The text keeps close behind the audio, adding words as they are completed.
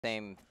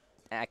same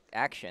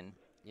action.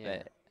 Yeah.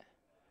 But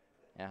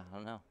yeah, I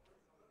don't know.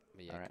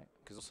 But yeah, All right.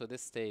 because also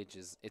this stage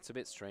it's a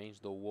bit strange.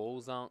 The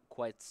walls aren't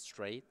quite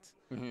straight.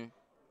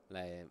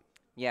 Like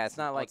Yeah, it's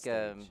not odd like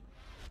stage.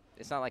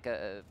 it's not like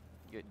the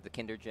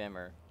Kinder Gym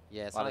or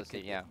Yeah, it's a lot not of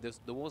like yeah.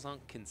 the walls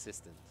aren't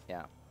consistent.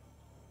 Yeah.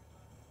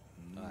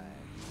 Like,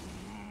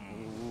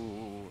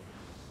 Ooh.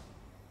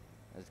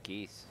 Those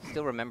geese.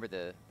 Still remember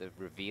the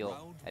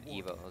reveal at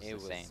Evo. It was it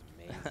was insane.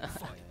 amazing.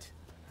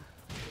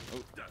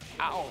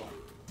 Ow!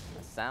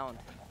 The sound.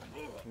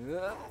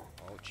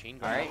 Oh, chain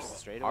All right. grabs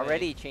straight away.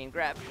 Already chain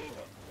grab.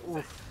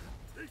 Oof.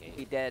 Okay.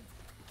 He dead.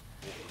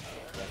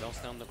 Yeah, don't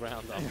stay on the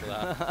ground after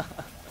that.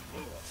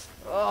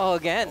 Oh,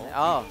 again.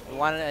 Oh, you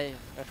want to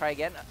try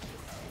again?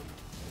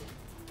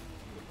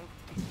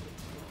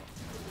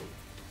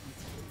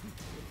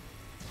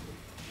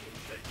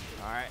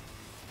 All right.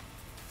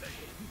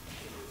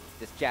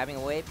 Just jabbing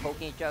away,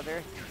 poking each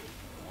other.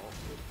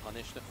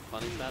 Punish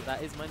that.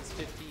 That is minus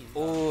 15.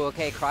 Oh,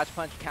 okay. Crotch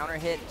punch, counter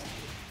hit.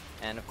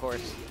 And of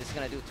course, this is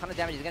going to do a ton of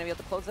damage. He's going to be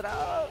able to close it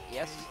out.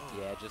 Yes.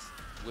 Yeah, just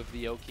with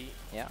the Oki.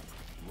 Yeah.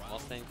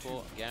 Mustang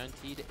 4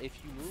 guaranteed if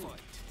you move.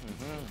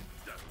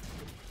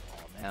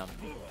 Oh, man.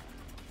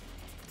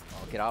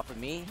 Oh, get off of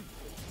me,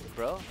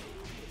 bro.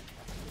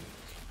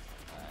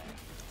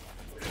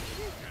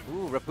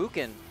 Ooh,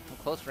 Rabuken from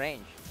close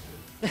range.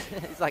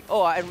 He's like,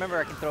 oh, I remember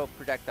I can throw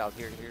projectiles.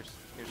 Here's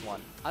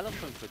one. I love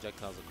throwing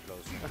projectiles up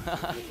close.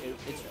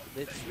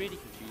 it's really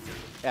confusing.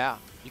 Yeah.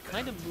 You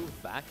kind of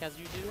move back as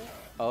you do it.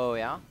 Oh,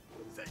 yeah?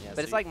 Yeah, But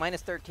so it's like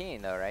minus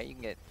 13, though, right? You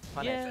can get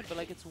punished. yeah, but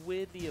like it's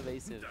weirdly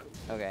evasive.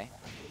 Okay.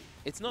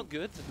 It's not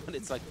good, but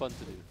it's like fun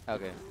to do.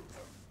 Okay.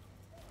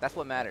 That's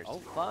what matters. Oh,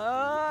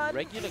 fun.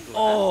 regular grabs.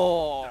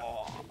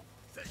 Oh.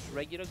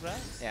 Regular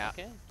grabs. Yeah.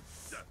 Okay.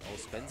 Oh,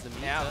 spends the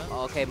meter. Yeah.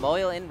 Okay,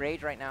 Moyle in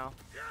rage right now.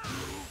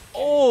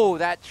 Oh,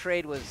 that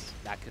trade was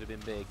That could have been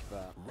big,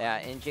 but yeah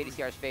in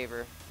JDCR's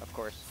favor, of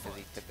course, because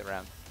he took the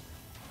round.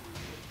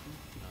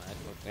 alright,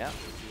 Yeah.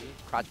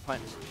 Crotch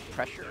punch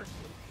pressure.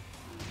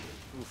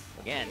 Oof,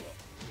 again.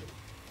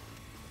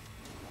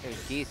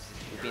 There's Geese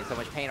being so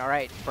much pain. All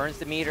right, burns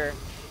the meter.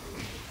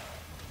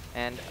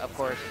 And of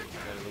course,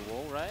 go to the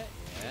wall, right?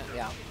 Yeah.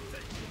 yeah.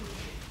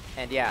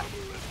 And yeah,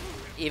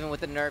 even with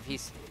the nerf, he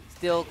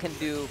still can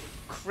do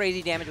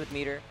crazy damage with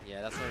meter.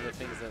 Yeah, that's one of the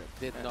things that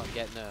did not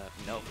get nerfed.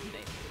 Nope, they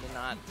did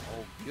not.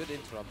 Oh, good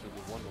interrupted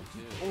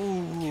with 1-1-2.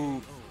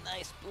 Ooh,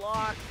 nice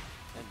block.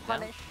 And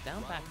Punish.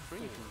 Down back 3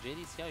 from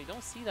JDCR. You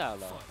don't see that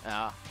a lot.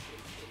 Ah,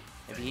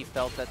 maybe he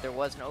felt that there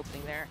was an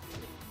opening there.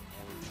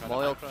 Yeah,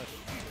 Moyle. crush.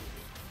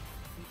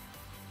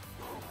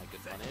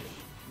 Good punish.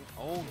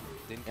 Oh,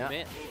 didn't Yeah.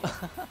 commit.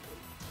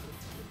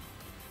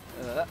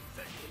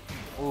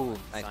 Ooh,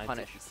 nice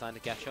punish. It's time to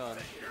catch on.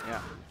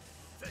 Yeah.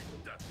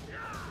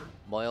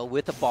 Moyle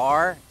with the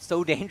bar.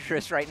 So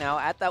dangerous right now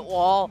at that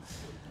wall.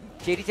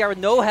 JDCR with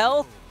no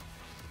health.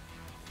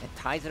 And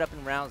ties it up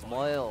in rounds.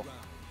 Moyle.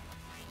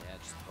 Yeah,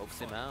 just pokes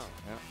him out.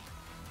 Yeah.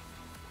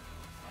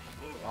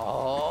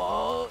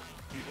 Oh.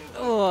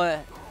 Oh.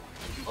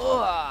 Oh.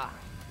 Yeah.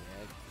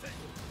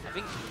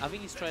 I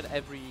think he's tried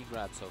every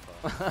grab so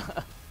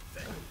far.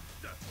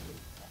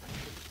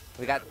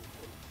 We got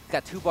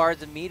 2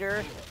 bars of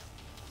meter.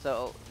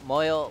 So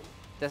Moyle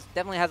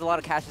definitely has a lot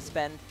of cash to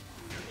spend.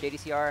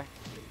 JDCR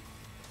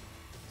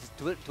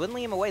just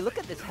dwindling him away. Look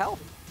at this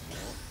health.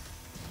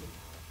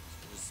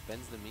 Just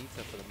spends the meter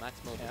for the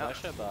maximal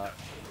pressure, but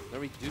not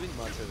really doing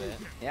much of it.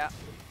 Yeah.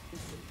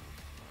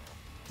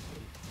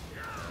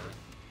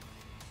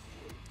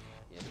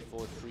 Yeah, the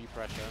forward free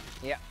pressure.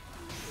 Yeah.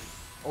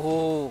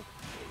 Oh.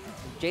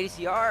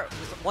 JDCR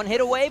was 1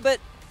 hit away, but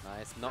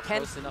Nice, not can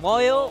close enough.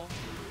 Moyle.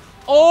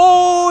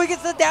 Oh, he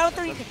gets the down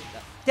 3.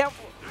 Down.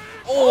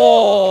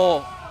 Oh.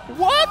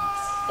 What?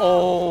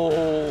 Oh.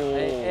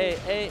 Hey.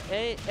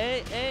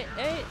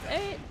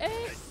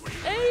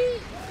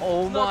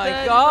 Oh Not my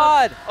dead,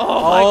 god.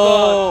 Oh my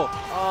god.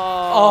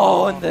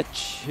 Oh, and the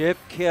chip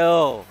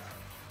kill.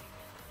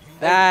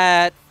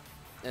 That.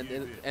 And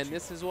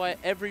this is why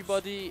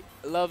everybody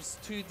loves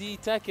 2D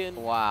Tekken.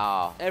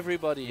 Wow.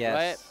 Everybody, Yes,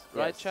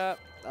 right? Right, yes. chat?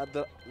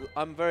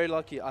 I'm very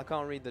lucky. I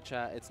can't read the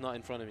chat. It's not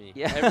in front of me.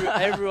 Yeah.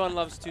 Everyone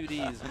loves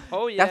 2Ds.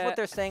 Oh, yeah. That's what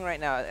they're saying right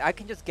now. I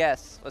can just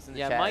guess what's in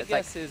the chat. Yeah, my It's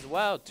guess is,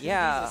 wow, 2Ds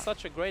Yeah. is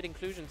such a great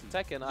inclusion to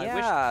Tekken.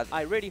 Yeah.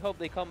 I really hope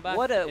they come back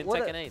What in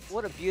Tekken 8.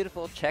 what a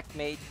beautiful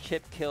checkmate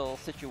chip kill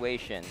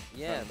situation.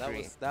 Yeah, from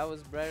Green. that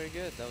was very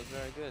good. That was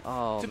very good.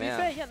 Oh, to man.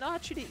 be fair, yeah, no,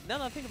 actually, now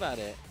that I think about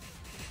it,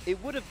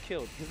 it would have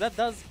killed, because that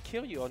does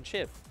kill you on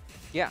chip.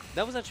 Yeah.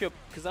 That was actually,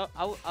 because I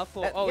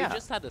thought, That- oh, yeah. he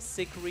just had a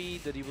sick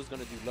read that he was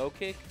going to do low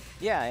kick.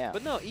 Yeah, yeah.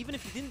 But no, even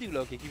if he didn't do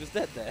low kick, he was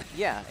dead there.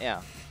 Yeah,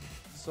 yeah,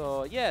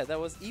 So, yeah, that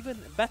was even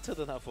better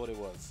than I thought it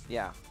was.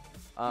 yeah.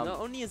 Not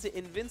only is it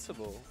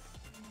invincible,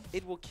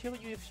 it will kill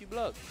you if you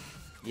block.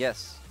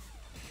 Yes.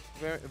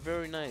 Very,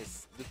 very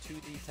nice. The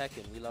 2D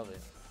Tekken, we love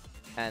it.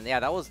 And yeah,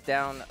 that was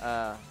down.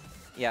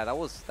 Yeah, that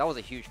was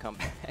a huge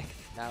comeback.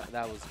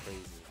 That was crazy.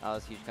 That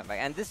was a huge comeback.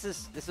 And this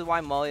is why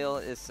Moyle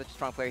is such a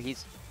strong player.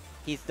 He's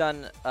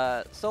done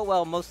so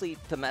well, mostly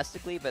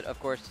domestically, but of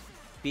course,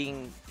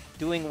 being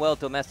doing well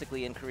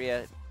domestically in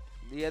Korea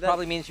Yeah, that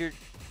probably means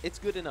it's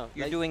good enough.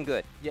 you're Like, doing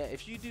good. Yeah,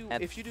 if you do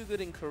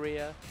good in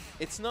Korea,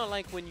 it's not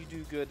like when you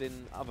do good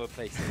in other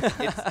places.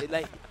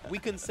 Like we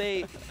can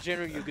say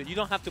generally you're good. You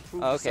don't have to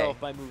prove yourself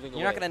by moving away.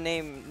 You're not gonna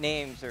name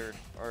names or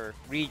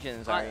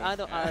regions, are you? I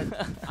don't.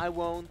 I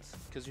won't,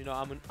 because you know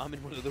I'm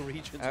in one of the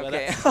regions where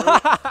Okay.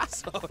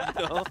 that's true. So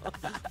you know,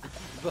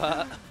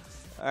 but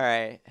All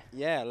right.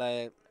 yeah,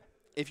 like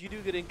if you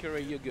do good in Korea,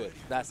 you're good.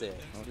 That's it.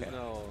 Okay.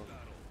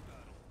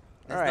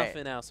 There's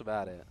nothing else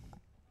about it.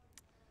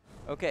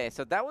 Okay,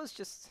 so that was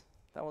the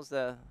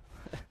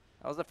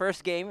that was the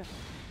first game.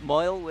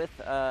 MEO-IL with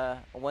a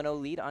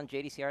 1-0 lead on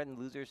JDCR in the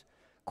losers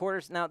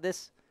quarters. Now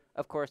this,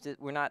 of course,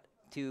 we're not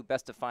to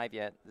best of 5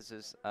 yet. This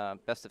is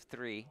best of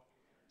 3.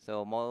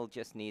 So MEO-IL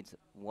just needs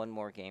one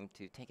more game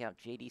to take out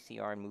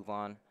JDCR and move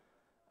on.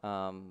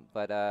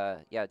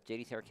 Yeah,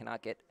 JDCR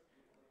cannot get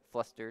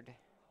flustered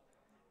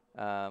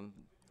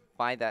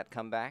by that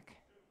comeback.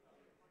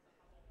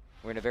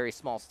 We're in a very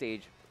small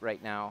stage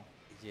right now.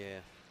 Yeah.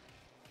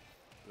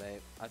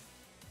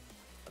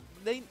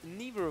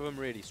 Neither of them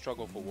really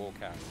struggle for wall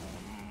carry.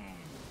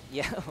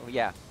 Yeah,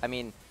 yeah. I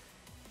mean,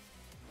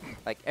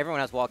 like everyone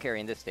has wall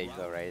carry in this stage,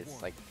 though, right?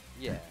 It's like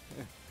yeah.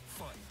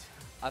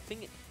 I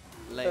think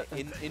like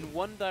in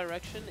one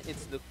direction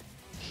it's the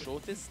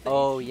shortest stage.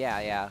 Oh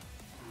yeah, yeah,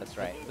 that's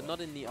right. But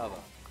not in the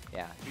other.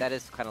 Yeah, that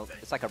is kind of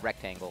it's like a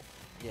rectangle.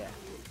 Yeah.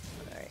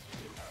 All right.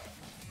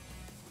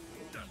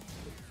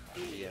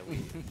 Yeah,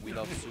 we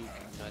love Sook. You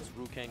know, it's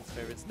Rukang's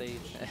favorite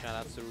stage. Shout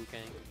out to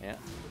Rukang. Yeah.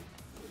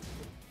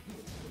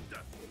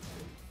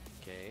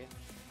 Okay.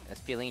 That's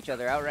feeling each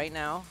other out right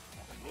now.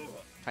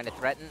 Trying to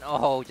threaten.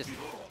 Oh, just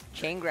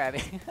chain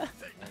grabbing.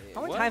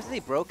 How many times has he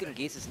broken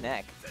Geese's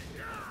neck?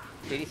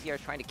 JDCR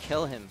is trying to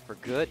kill him for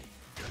good.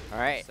 All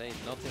right. Say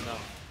not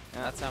enough.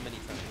 Yeah. That's how many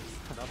times.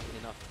 Not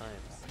enough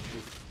times.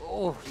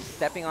 Oh, he's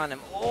stepping on him.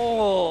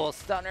 Oh,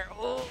 stunner.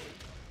 Oh.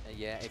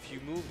 Yeah, if you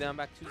move down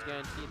back 2's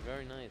guaranteed.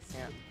 Very nice.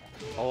 Yeah.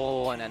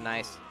 Oh, and a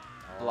nice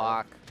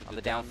block on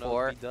the down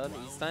 4. Done.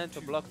 He's starting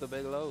to block the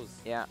big lows.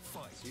 Yeah.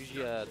 It's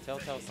usually a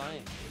telltale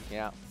sign.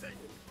 Yeah.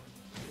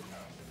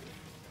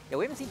 Yeah,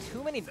 we haven't seen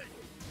too many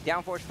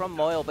down 4s from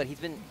MEO-IL, but he's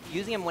been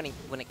using them when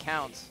it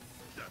counts.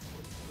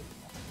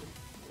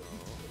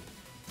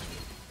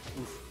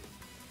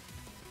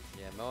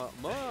 Yeah, MEO-IL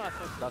I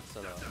thought ducks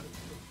a lot.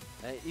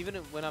 Even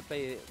when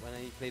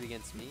he played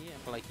against me, I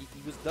feel like he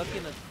was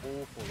ducking an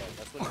awful lot.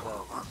 That's what he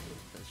does.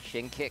 Those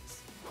shin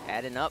kicks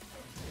adding up.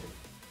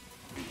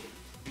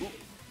 Nice.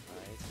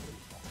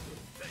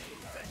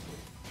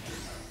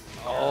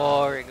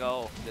 Oh, there we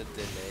go. The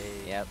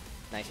delay. Yep.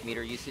 Nice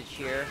meter usage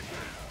here.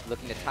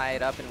 Looking to tie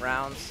it up in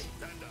rounds.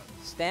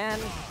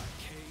 Stand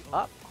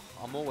up.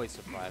 I'm always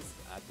surprised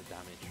at the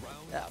damage.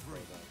 Yeah,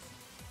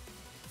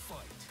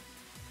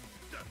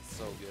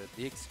 so good.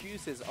 The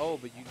excuse is, oh,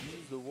 but you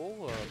use the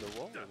wall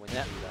when you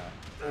do that.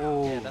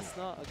 Oh. Yeah, that's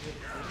not a good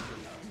reason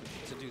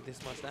to do this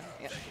much damage.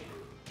 Yeah.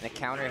 And a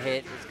counter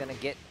hit is going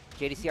to get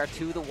JDCR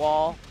to the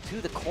wall,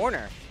 to the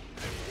corner.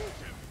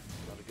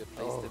 Not a good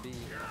place to be.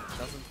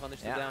 Doesn't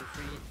punish the down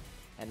 3.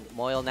 And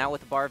MEO-IL now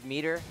with the bar of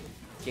meter.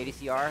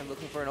 JDCR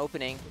looking for an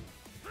opening.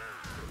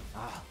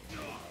 Ah.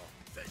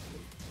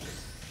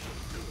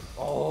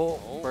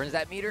 Oh, burns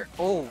that meter.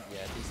 Oh.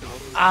 Yeah, decent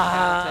opening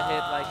counter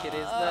hit like it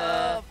is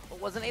there.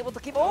 Wasn't able to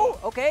keep. Oh,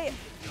 okay.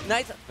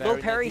 Nice low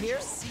parry here.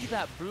 Did you see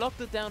that? Block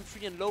the down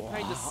 3 and low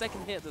parry the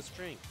second hit of the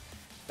string.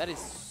 That is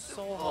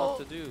so hard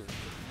to do. You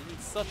need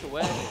such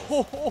awareness.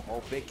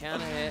 Oh, big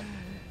counter hit.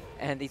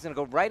 And he's going to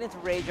go right into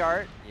Rage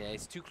Art. Yeah,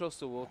 he's too close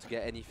to the wall to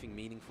get anything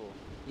meaningful.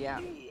 Yeah.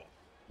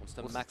 Wants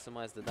to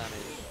maximize the damage.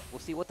 We'll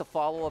see what the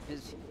follow-up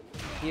is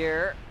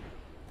here.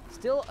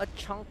 Still a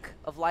chunk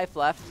of life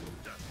left.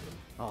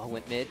 Oh,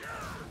 went mid.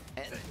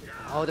 And,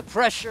 oh, the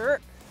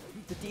pressure.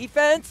 The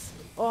defense.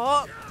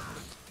 Oh.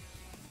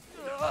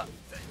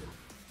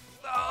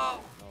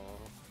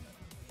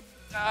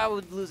 I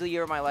would lose a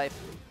year of my life.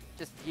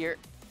 Just here.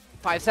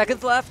 5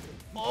 seconds left.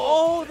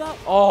 Oh, that.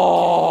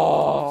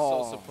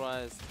 Oh. I'm so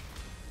surprised.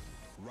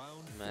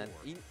 Man,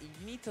 you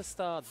need to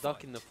start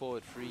ducking the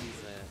forward freeze.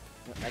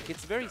 Like,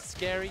 it's very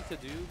scary to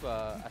do,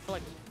 but I feel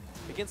like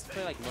against a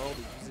player like MEO,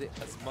 we use it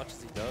as much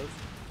as he does.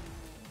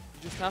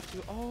 You just have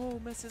to. Oh,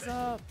 messes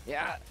up.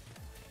 Yeah.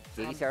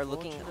 JDCR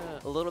looking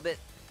a little bit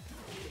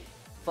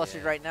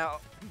flustered right now.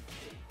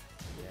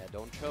 Yeah,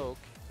 don't choke.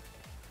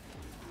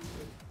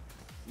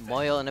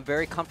 MEO-IL in a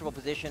very comfortable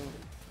position.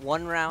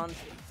 1 round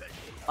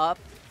up.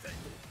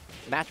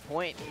 Match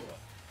point.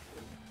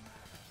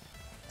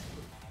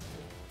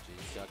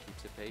 JDCR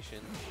keeps it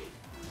patient.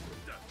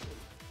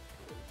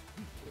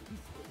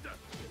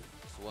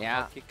 Just one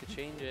hard kick could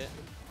change it.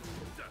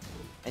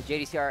 And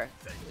JDCR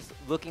just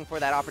looking for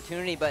that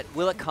opportunity, but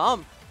will it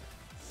come?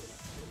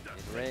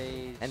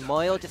 Rage. And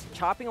MEO-IL just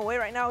chopping away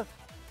right now.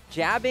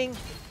 Jabbing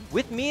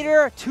with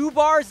meter. 2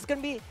 bars. It's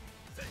going to be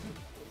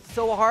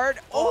so hard.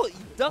 Oh, he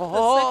ducked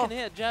the second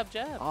hit. Jab,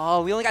 jab.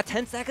 Oh, we only got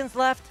 10 seconds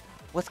left.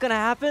 What's going to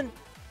happen?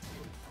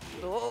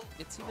 Oh.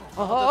 It's even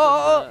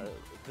harder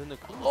than Then the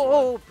cool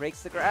Oh,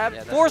 breaks the grab. Yeah,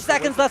 that's 4 just a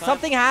seconds waste of left. time.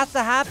 Something has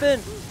to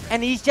happen.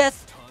 And he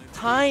just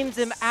times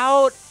him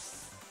out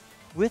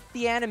with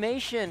the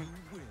animation.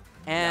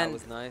 That And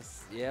was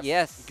nice. Yes.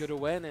 yes. Good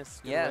awareness.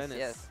 Good yes, awareness.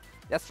 yes.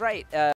 That's right.